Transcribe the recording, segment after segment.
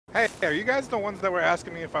Hey, are you guys the ones that were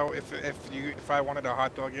asking me if I wanted a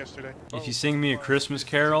hot dog yesterday? If you sing me a Christmas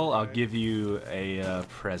carol, I'll give you a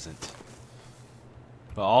present.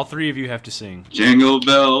 But all three of you have to sing. Jingle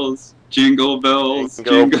bells, jingle bells,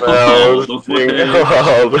 Jingle jingle bells, all the way. jingle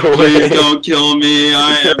all the way. Please don't kill me,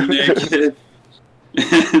 I am naked.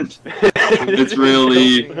 And it's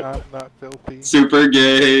really I'm not filthy. super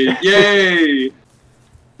gay. Yay!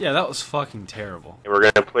 Yeah, that was fucking terrible. We're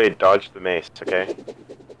gonna play Dodge the Mace, okay?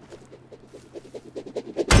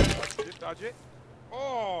 Just dodge it.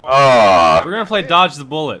 Oh. Oh, We're gonna play dodge the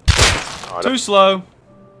bullet. oh Too slow.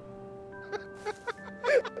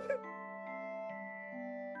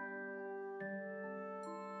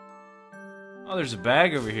 Oh, there's a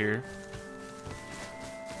bag over here.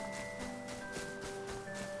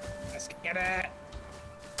 Let's get it.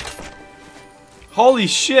 Holy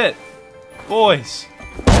shit! Boys!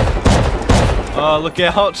 Look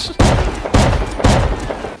out.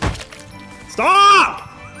 Stop!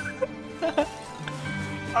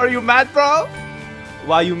 Are you mad, bro?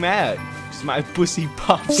 Why you mad? Cause my pussy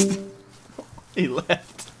pops. He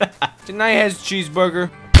left. Tonight has cheeseburger.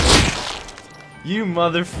 You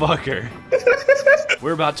motherfucker.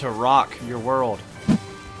 We're about to rock your world.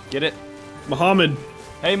 Get it? Muhammad.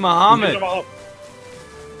 Hey, Muhammad.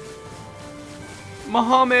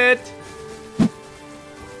 Muhammad.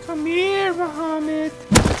 Come here, Muhammad.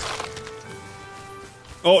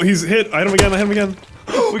 Oh, he's hit. I hit him again. I hit him again.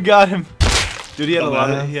 We got him. Dude, he had a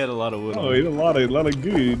lot of wood Oh, on he him. had a lot of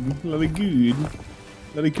good, lot of good.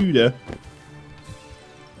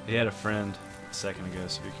 He had a friend a second ago,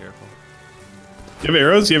 so be careful. You have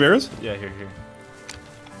arrows? You have arrows? Yeah, here.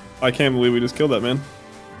 I can't believe we just killed that man.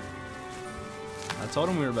 I told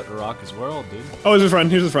him we were about to rock his world, dude. Oh, here's his friend.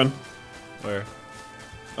 Here's his friend. Where?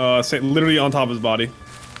 Literally on top of his body.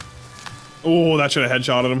 Oh, that should have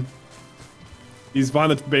headshotted him. He's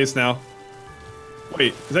behind the base now.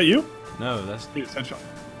 Wait, is that you? No, that's... He just headshot.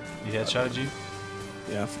 He headshotted you?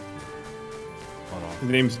 Yeah. Hold on. His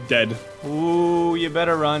name's Dead. Ooh, you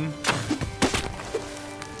better run.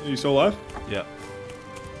 Are you still alive? Yep.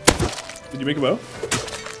 Did you make a bow?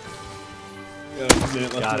 Yeah, a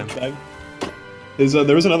minute left Got in him. the bag.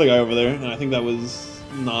 There was another guy over there, and I think that was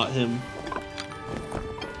not him.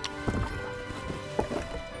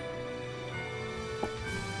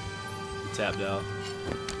 Tapped out.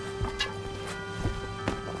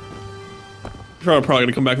 Probably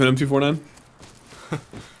gonna come back with M249.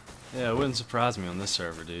 Yeah, it wouldn't surprise me on this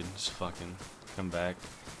server, dude. Just fucking come back.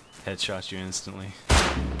 Headshot you instantly.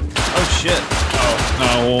 Oh shit!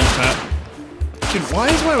 Oh, Pat. Dude, why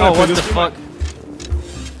is my Oh, what the fuck?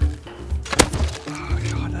 Oh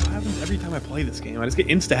god, that happens every time I play this game. I just get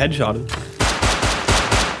insta headshotted.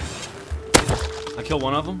 I killed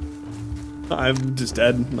one of them? I'm just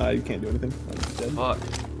dead. I can't do anything. I'm just dead. Fuck.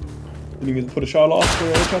 And you can put a shot off for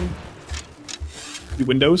the other time. The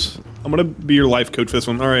windows. I'm gonna be your life coach for this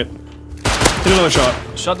one. Alright. Hit another shot.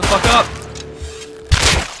 Shut the fuck up!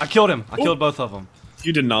 I killed him. I killed both of them.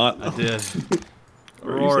 You did not. I did.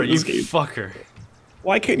 Bro, Aurora, you this game. fucker.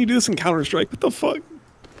 Why can't you do this in Counter-Strike? What the fuck?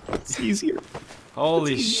 It's easier.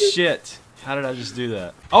 Holy shit. How did I just do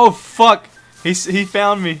that? Oh fuck! He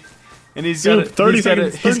found me. And he's got, Dude, 30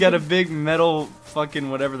 seconds, he's got a 30 big metal fucking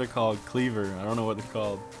whatever they're called. Cleaver. I don't know what they're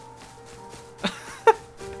called.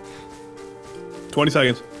 20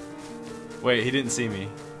 seconds. Wait, he didn't see me.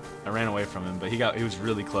 I ran away from him, but he was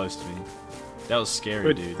really close to me. That was scary,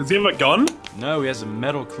 Wait, dude. does he have a gun? No, he has a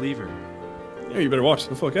metal cleaver. Yeah, you better watch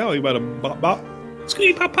the fuck out. You better bop bop.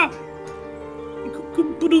 Squee pop pop.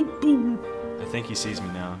 Boom. I think he sees me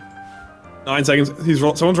now. 9 seconds.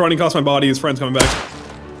 Someone's running across my body. His friend's coming back.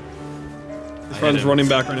 His friend's him. running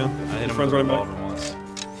back right now. I hit His him friend's with a running back. revolver once.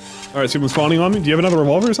 Alright, so you've been spawning on me? Do you have another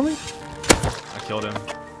revolver or something? I killed him.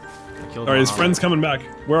 I killed Alright, his Muhammad. friend's coming back.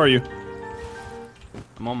 Where are you?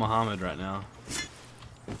 I'm on Muhammad right now.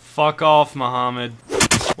 Fuck off, Muhammad.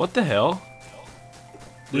 What the hell?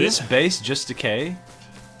 Did this base just decay?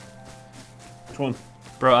 Which one?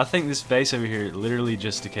 Bro, I think this base over here literally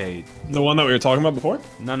just decayed. The one that we were talking about before?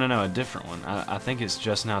 No, a different one. I think it's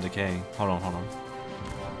just now decaying. Hold on.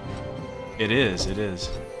 It is.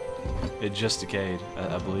 It just decayed,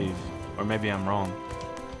 I believe. Or maybe I'm wrong.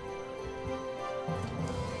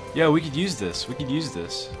 Yo, we could use this.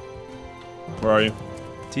 Where are you?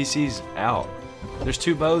 TC's out. There's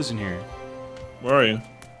 2 bows in here. Where are you?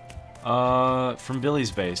 From Billy's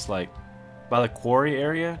base, like, by the quarry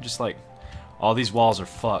area, just like, all these walls are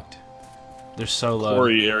fucked. They're so low.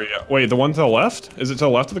 Quarry area. Wait, the one to the left? Is it to the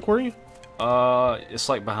left of the quarry? It's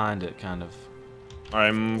like behind it, kind of.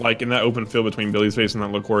 I'm like in that open field between Billy's base and that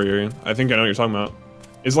little quarry area. I think I know what you're talking about.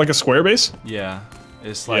 Is it like a square base? Yeah.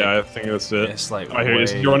 It's like yeah, I think that's it. it's like I hear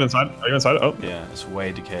you. You're on inside. Are you inside? Oh. yeah, it's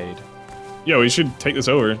way decayed. Yeah, we should take this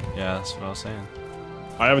over. Yeah, that's what I was saying.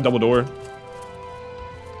 I have a double door.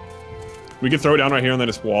 We could throw it down right here and then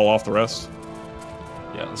just wall off the rest.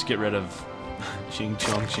 Yeah, let's get rid of ching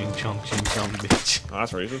chong, bitch. Oh,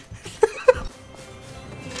 that's racist.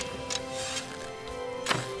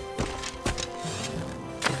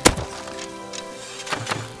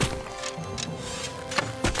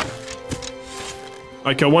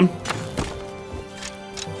 I kill one.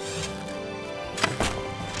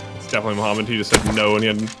 It's definitely Mohammed. He just said no and he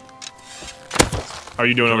had. How are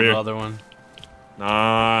you doing over The here? other one.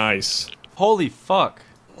 Nice. Holy fuck!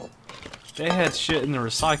 They had shit in the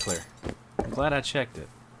recycler. I'm glad I checked it.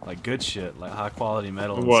 Like good shit, like high quality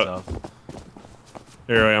metal and What? stuff.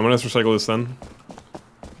 Here, I'm gonna recycle this then.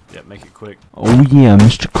 Yeah, make it quick. Oh yeah,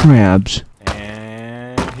 Mr. Krabs.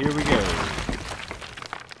 And here we go.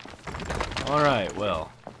 Alright,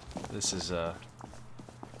 well. This is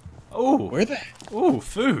Oh! Where the? Ooh,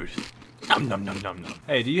 food! Nom nom nom nom nom.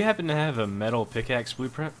 Hey, do you happen to have a metal pickaxe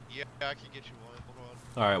blueprint? Yeah, I can get you one. Hold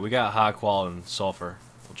on. Alright, we got high quality and sulfur.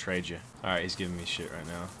 We'll trade you. Alright, he's giving me shit right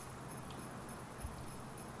now.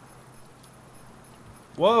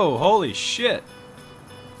 Whoa, holy shit!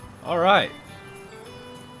 Alright.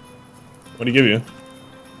 What do he give you?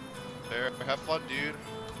 There, have fun, dude.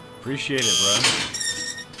 Appreciate it,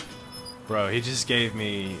 bro. Bro, he just gave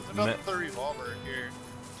me... Another revolver here.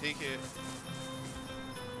 Take it.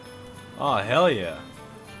 Oh, hell yeah.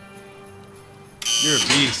 You're a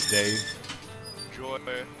beast, Dave. Enjoy.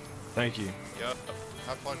 Thank you. Yep.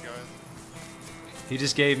 Have fun, guys. He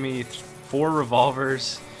just gave me 4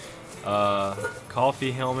 revolvers,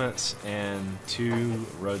 coffee helmets, and 2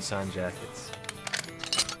 road sign jackets.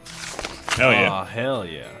 Hell yeah. Oh, hell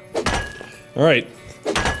yeah. Alright.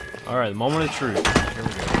 Alright, the moment of truth. Here we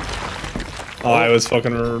go. Oh, I was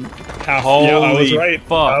fucking half. Holy yeah, I was right.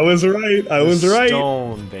 fuck. I was right. I was right.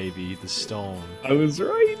 Stone, baby. The stone. I was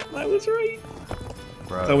right. I was right.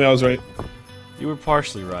 Bro. Tell me I was right. You were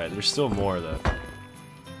partially right. There's still more, though.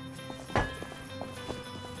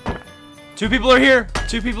 2 people are here!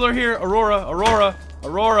 2 people are here! Aurora! Aurora!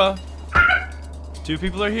 Aurora! 2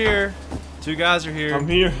 people are here! 2 guys are here. I'm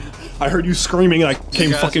here. I heard you screaming and I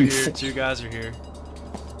came fucking. 2 guys are here.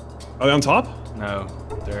 Are they on top? No,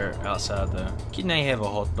 they're outside though. Can I have a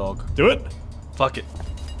hot dog? Do it. Fuck it.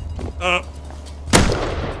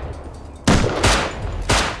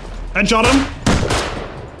 Headshot him.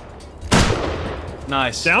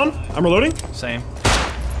 Nice. Down. I'm reloading. Same.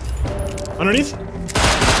 Underneath.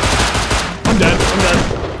 I'm dead. I'm dead.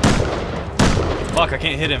 Fuck, I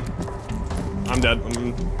can't hit him. I'm dead.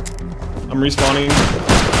 I'm respawning.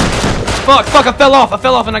 Fuck, fuck, I fell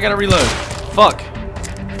off and I gotta reload. Fuck.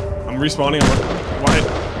 I'm respawning.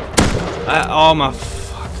 Why? Oh my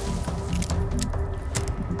fuck.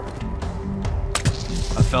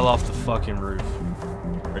 I fell off the fucking roof.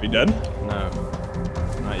 Are you dead? No.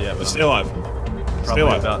 Not yet, but Stay alive. probably Stay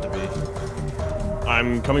alive. about to be.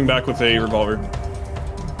 I'm coming back with a revolver.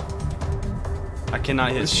 I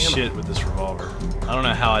cannot hit shit with this revolver. I don't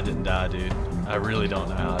know how I didn't die, dude. I really don't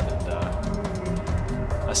know how I didn't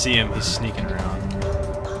die. I see him, he's sneaking around.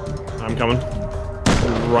 I'm coming.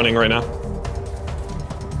 I'm running right now.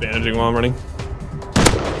 Bandaging while I'm running.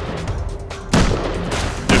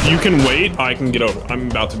 If you can wait, I can get over. I'm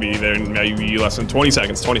about to be there in maybe less than 20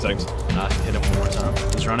 seconds. 20 seconds. I hit him one more time.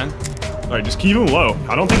 He's running. Alright, just keep him low.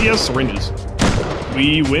 I don't think he has syringes.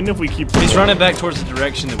 We win if we keep him He's low. running back towards the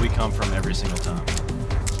direction that we come from every single time.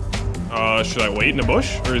 Should I wait in a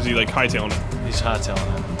bush? Or is he like hightailing it? He's hightailing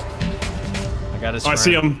it. I got his Oh, I friend.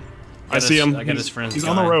 see him. I see him. I got his friend's He's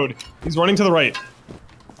gun. on the road. He's running to the right.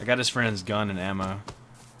 I got his friend's gun and ammo.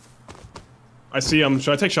 I see him.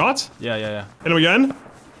 Should I take shots? Yeah, yeah, yeah. Hit him again.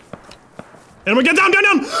 Hit him again. Down, down,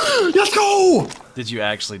 down. Let's go. Did you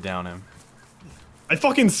actually down him? I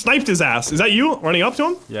fucking sniped his ass. Is that you running up to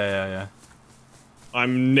him? Yeah, yeah, yeah.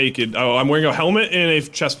 I'm naked. Oh, I'm wearing a helmet and a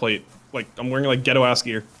chest plate. Like, I'm wearing like ghetto ass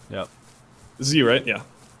gear. Yep. This is you, right? Yeah.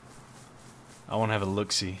 I want to have a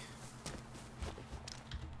look-see.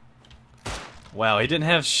 Wow, he didn't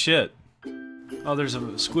have shit. Oh, there's a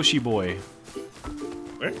squishy boy.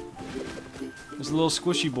 Where? There's a little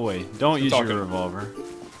squishy boy. Don't use talking. your revolver.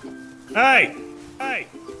 Hey! Hey!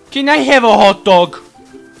 Can I have a hot dog?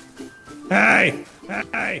 Hey!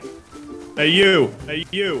 Hey! Hey, you! Hey,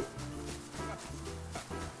 you!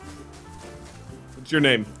 What's your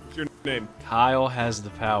name? What's your name? Kyle has the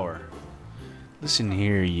power. Listen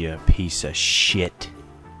here, you piece of shit.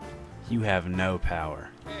 You have no power.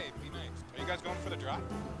 Hey, be nice. Are you guys going for the drop?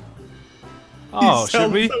 Oh, He should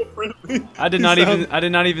sounds we? so friendly. I did He not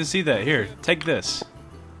sounds- even see that. Here, take this.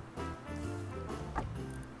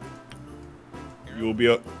 You will be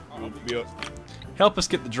up. You will be up. Help us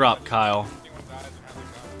get the drop, Kyle.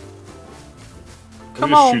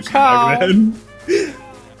 Come Just on, shoots him back Kyle. in the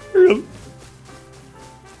head.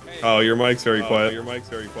 Oh, your mic's very quiet. Your mic's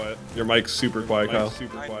very quiet. Your mic's super quiet, Kyle.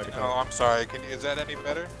 Super quiet, Oh, Kyle. I'm sorry. Is that any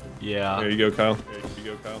better? Yeah. There you go, Kyle. There you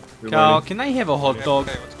go, Kyle. You're Kyle, learning. can I have a hot dog?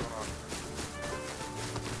 Hey, what's going on?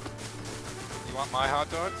 You want my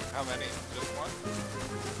hot dog? How many? Just one?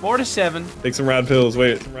 4 to 7. Take some rad pills.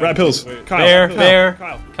 Wait, rad pills. Kyle. Bear, Kyle. bear.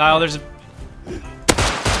 Kyle. Kyle, there's a...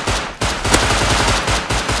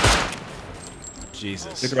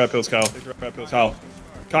 Jesus. Take the rad pills, Kyle. Take the rad pills. Kyle.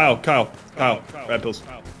 Kyle. Kyle. Kyle. Rad pills.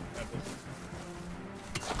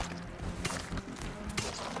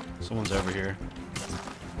 Someone's over here.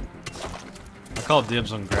 I call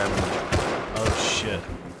dibs on grabbing it. Oh shit.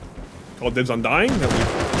 Call dibs on dying?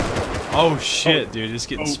 Oh shit, dude, it's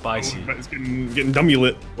getting spicy. It's getting dummy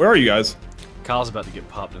lit. Where are you guys? Kyle's about to get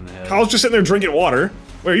popped in the head. Kyle's just sitting there drinking water.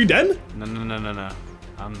 Wait, are you dead? No.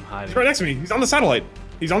 I'm hiding. He's right next to me. He's on the satellite.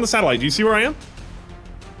 He's on the satellite. Do you see where I am?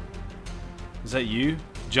 Is that you?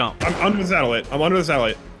 Jump. I'm under the satellite. I'm under the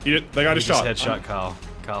satellite. That guy just shot. Headshot Kyle.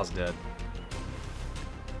 Kyle's dead.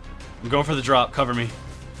 I'm going for the drop. Cover me.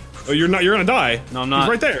 Oh, you're not. You're gonna die. No, I'm not. He's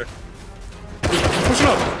right there. He's pushing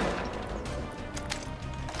up.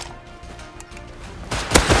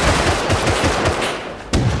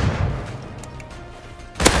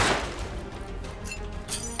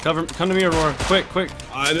 Come to me, Aurora. Quick.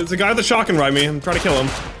 There's a guy with a shotgun right me. I'm trying to kill him.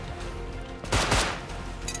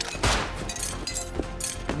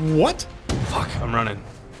 What? Fuck, I'm running.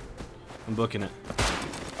 I'm booking it.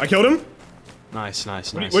 I killed him? Nice.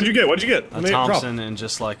 What'd you get? What'd you get? A Thompson and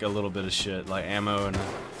just like a little bit of shit, like ammo and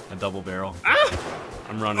a double barrel. Ah!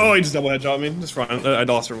 I'm running. Oh, he just double headshot me. Just run. I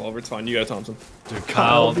lost a revolver. It's fine. You got a Thompson. Dude,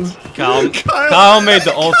 Kyle made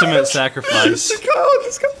the ultimate sacrifice.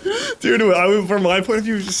 Dude, from my point of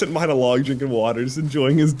view, he was just sitting behind a log drinking water, just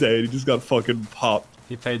enjoying his day, and he just got fucking popped.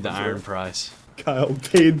 He paid the iron price. Kyle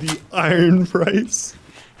paid the iron price.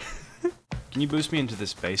 Can you boost me into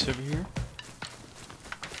this base over here?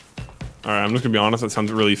 Alright, I'm just gonna be honest, that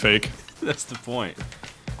sounds really fake. That's the point.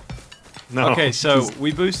 No. Okay, so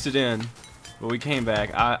we boosted in, but we came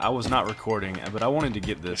back. I was not recording, but I wanted to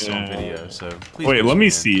get this on video, so please Wait, boost let me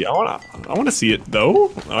in. see. I wanna see it though.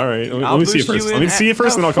 Alright, let I'll me see it boost you first. in Let me see it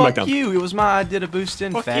first, no, and I'll come back fuck down. you. It was my idea to boost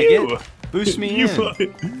in, Fuck faggot. you. Boost me You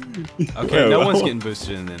in. Okay, no one's getting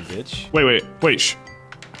boosted in then, bitch. Wait, shh.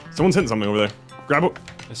 Someone's hitting something over there. Grab a,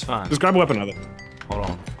 It's fine. just grab a weapon out of it. Hold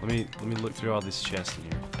on. Let me look through all these chests in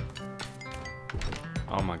here.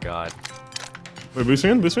 Oh my god. Wait, boost me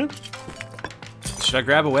in? Boost me in? Should I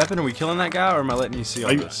grab a weapon? Are we killing that guy, or am I letting you see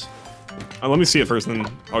all this? Let me see it first, and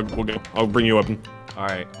then we'll go. I'll bring you a weapon.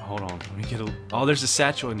 Alright, hold on. Let me get a... Oh, there's a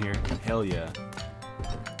satchel in here. Hell yeah.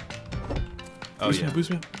 Oh Boost yeah. me, boost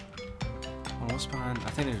me. Oh, what's behind? I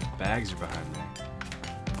think there's bags are behind there.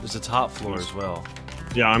 There's a top floor as well.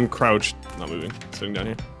 Yeah, I'm crouched, not moving, sitting down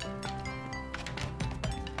here.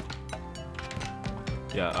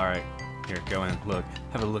 Yeah, alright. Here, go in. Look.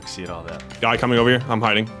 Have a look-see at all that. Guy coming over here. I'm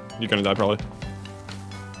hiding. You're gonna die probably.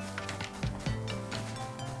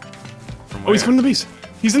 From Oh, he's where? coming to the base.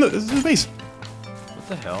 This is his base. What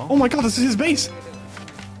the hell? Oh my god, this is his base.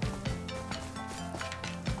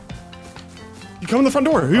 You come in the front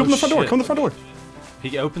door. You open the front door. shit. Come in the front door.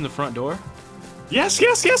 He opened the front door? Yes,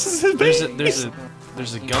 this is his base.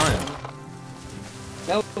 There's a gun.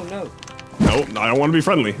 No. No, I don't want to be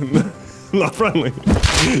friendly. Not friendly.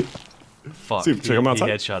 Fuck. Soup, check him outside.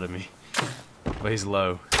 He headshotted me. But he's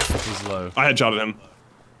low. He's low. I headshotted him.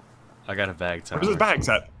 I got a bag timer. Where's his bags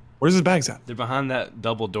at? Where's his bags at? They're behind that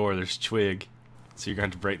double door. There's twig. So you're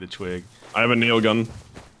going to break the twig. I have a nail gun.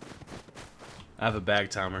 I have a bag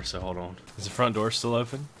timer, so hold on. Is the front door still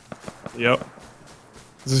open? Yep.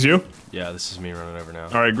 This is you? Yeah, this is me running over now.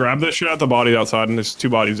 Alright, grab this shit out the body outside, and there's 2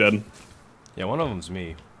 bodies dead. Yeah, one of them's me.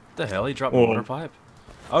 What the hell? He dropped my Whoa. water pipe?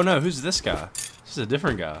 Oh no, who's this guy? This is a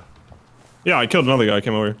different guy. Yeah, I killed another guy. I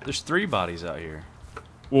came over. There's 3 bodies out here.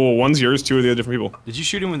 Well, one's yours, 2 of the other different people. Did you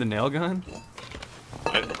shoot him with a nail gun?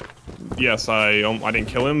 Yes, I didn't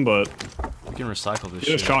kill him, but We can recycle this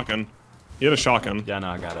he had a shit. shotgun. He had a shotgun. Yeah, no,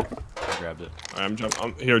 I got it. I grabbed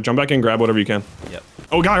it. Here, jump back in, grab whatever you can. Yep.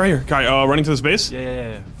 Oh, guy right here. Guy, running to this base?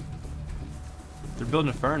 Yeah. They're building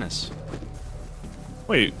a furnace.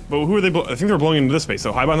 Wait, but who are they? I think they were blowing into this base,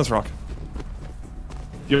 so hide behind this rock. Do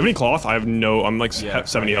you have any cloth? I have no. I'm like Yeah,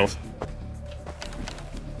 70 right health.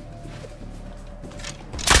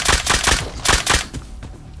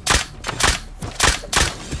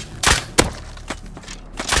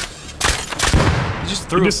 He just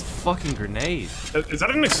threw a fucking grenade. Is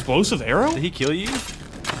that an explosive arrow? Did he kill you?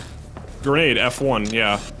 Grenade, F1,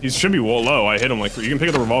 yeah. He should be low. I hit him like 3. You can pick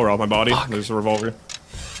up the revolver off my body. Fuck. There's a revolver.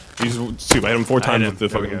 He's soup. I hit him 4 times with the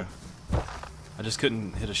There we fucking. go. I just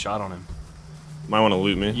couldn't hit a shot on him. Might want to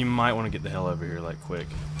loot me. You might want to get the hell over here, like, quick.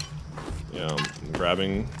 Yeah, I'm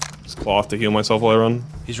grabbing this cloth to heal myself while I run.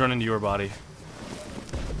 He's running to your body.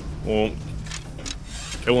 Well,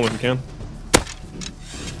 kill him if you can.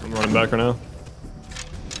 I'm running back right now.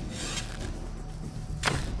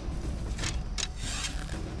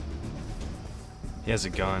 He has a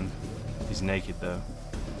gun. He's naked, though.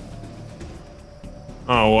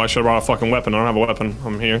 Oh, well, I should have brought a fucking weapon. I don't have a weapon.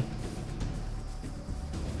 I'm here.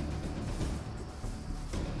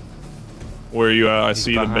 Where are you at? I He's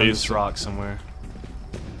see the behind base. this rock somewhere.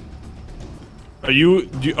 Are you,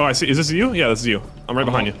 oh, I see. Is this you? Yeah, this is you. I'm right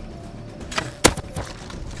behind you.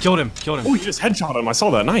 Killed him. Killed him. Oh, you just headshot him. I saw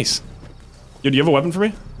that. Nice. Yo, do you have a weapon for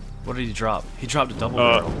me? What did he drop? He dropped a double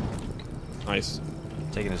barrel. Nice.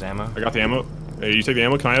 Taking his ammo. I got the ammo. Hey, you take the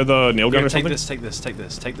ammo? Can I have the nail gun Here, or take something? this, take this, take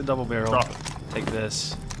this. Take the double barrel. Drop it. Take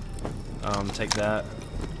this. Take that.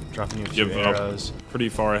 Dropping you a few Give up. arrows. Pretty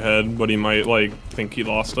far ahead, but he might, like, think he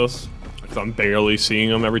lost us. Because I'm barely seeing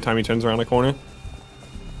him every time he turns around the corner.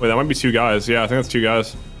 Wait, that might be 2 guys. Yeah, I think that's 2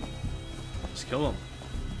 guys. Just kill him.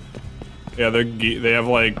 Yeah, they have,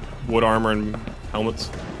 like, wood armor and helmets.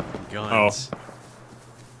 Guns.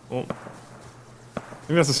 Well, I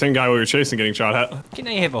think that's the same guy we were chasing getting shot at. Can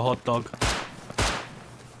I have a hot dog?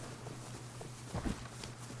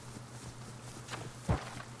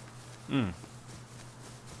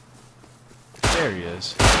 There he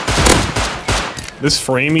is. This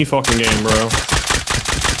framey fucking game, bro.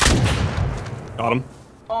 Got him.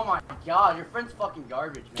 Oh my god, your friend's fucking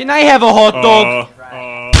garbage, man. Can I have a hot dog?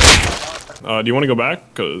 Do you want to go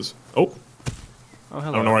back? Cause Oh, I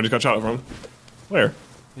hello. don't know where I just got shot from. Where?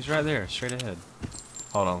 He's right there, straight ahead.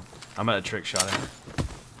 Hold on. I'm at a trick shot him.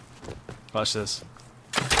 Watch this.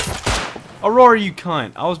 Aurora, you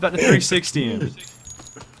cunt. I was about to 360 him.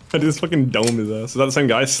 I just fucking domed his ass. Is that the same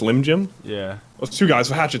guy? Slim Jim? Yeah. Those 2 guys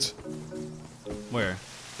with hatchets. Where?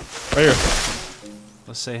 Right here.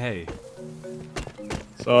 Let's say hey.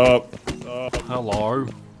 What's up? Hello.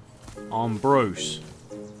 I'm Bruce.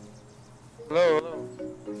 Hello.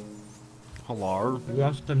 Hello. We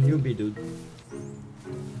are some newbie, dude.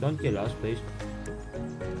 Don't kill us, please.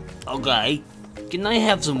 Okay. Can I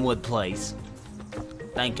have some wood, please?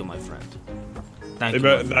 Thank you, my friend. Thank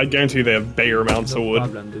you. I guarantee you they have bigger amounts of No wood.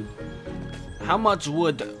 problem, dude. How much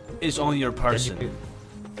wood is on your person?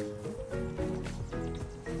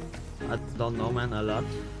 I don't know, man, a lot.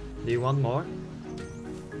 Do you want more?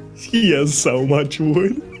 He has so much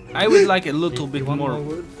wood. I would like a little You bit want more.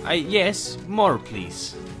 wood? Yes, more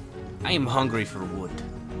please. I am hungry for wood.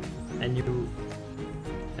 And you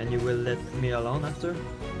will let me alone after?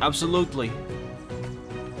 Absolutely.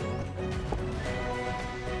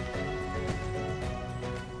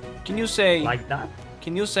 Can you say, Like that?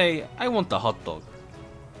 can you say, I want a hot dog?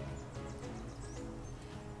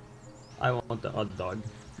 I want a hot dog.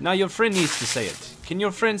 Now your friend needs to say it. Can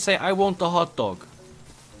your friend say, I want a hot dog?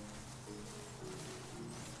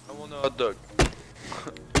 I want a hot dog.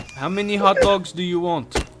 How many hot dogs do you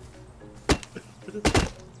want?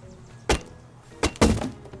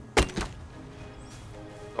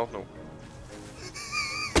 Don't know.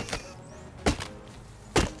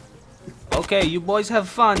 Okay, you boys have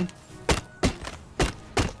fun.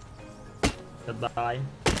 Goodbye.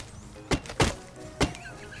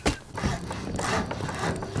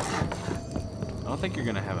 I don't think you're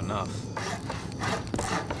gonna have enough.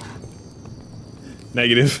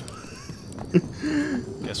 Negative.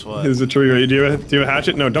 Guess what? There's a tree right. Do you have a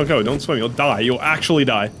hatchet? No, don't go. Don't swim. You'll die. You'll actually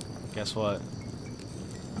die. Guess what?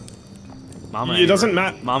 Mama It doesn't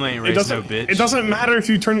matter. Mama ain't It raised no doesn't. bitch. It doesn't matter if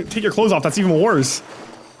you take your clothes off. That's even worse.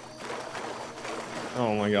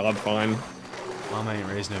 Oh my god. Fine. Mama ain't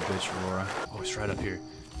raised no bitch, Aurora. Oh, it's right up here.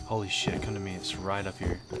 Holy shit, come to me. It's right up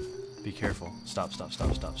here. Be careful. Stop, stop,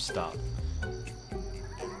 stop, stop, stop.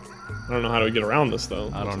 I don't know how to get around this though. I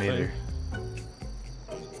That's don't the thing. either.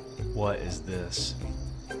 What is this?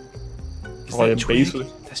 Is Probably that a base twig?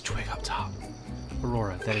 with- That's twig up top.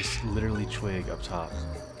 Aurora, that is literally twig up top.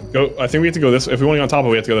 Go. I think we have to go this. If we want to go on top of it,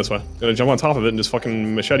 we have to go this way. Gotta jump on top of it and just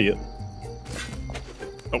fucking machete it.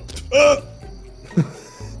 Oh.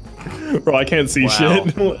 Bro, I can't see Wow.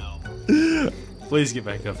 shit. Please get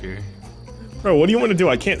back up here. Bro, what do you want to do?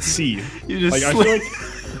 I can't see. You just Like, I slid.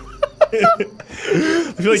 feel like. I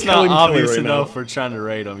feel like It's not Kelly obvious right enough now. for trying to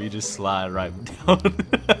raid them. You just slide right down.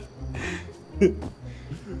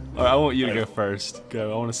 Alright, I want you to go first.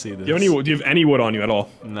 Go. I want to see this. Do you have any wood on you at all?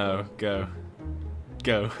 No. Go.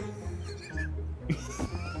 Go.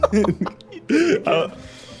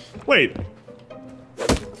 Wait.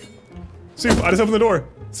 Soup, I just opened the door.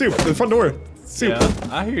 Soup, the front door. Soup. Yeah,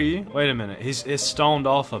 I hear you. Wait a minute. It's stoned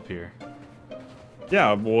off up here.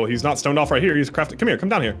 Yeah, well, he's not stoned off right here. He's crafted. Come here, come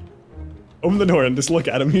down here. Open the door and just look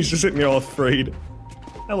at him. He's just sitting there all afraid.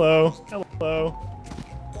 Hello. Hello.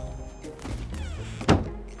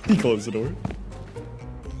 He closed the door.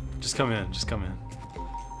 Just come in. Just come in.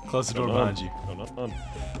 Close the door behind you.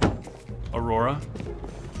 Aurora.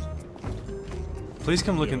 Please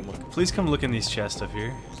come look in. Please come look in these chests up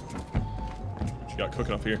here. What you got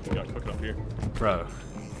cooking up here? What you got cooking up here? Bro.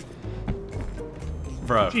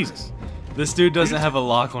 Jesus. This dude doesn't have a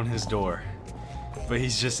lock on his door. But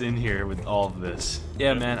he's just in here with all of this.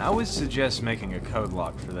 Yeah, man, I would suggest making a code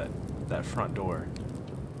lock for that front door.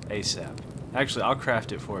 ASAP. Actually, I'll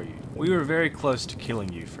craft it for you. We were very close to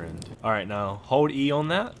killing you, friend. Alright, now, hold E on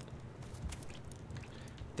that.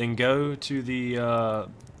 Then go to the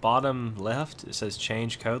bottom left. It says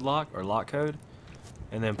change code lock, or lock code.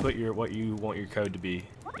 And then put what you want your code to be.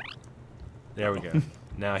 There we go.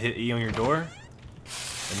 Now hit E on your door.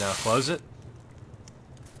 And now close it.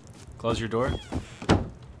 Close your door.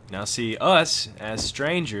 Now see, us, as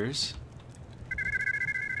strangers,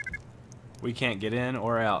 we can't get in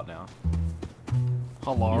or out now.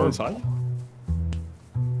 Hello. You inside?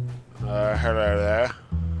 Hello there.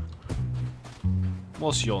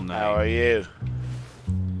 What's your name? How are you?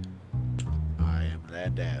 I am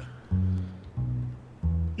Lando.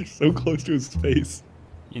 You're so close to his face.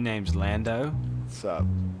 Your name's Lando? What's up?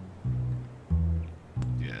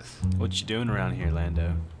 Yes. What you doing around here,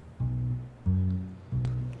 Lando?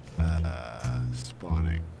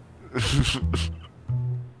 Spawning.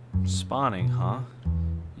 Spawning, huh?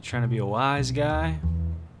 You trying to be a wise guy?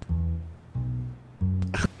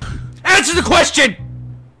 Answer the question!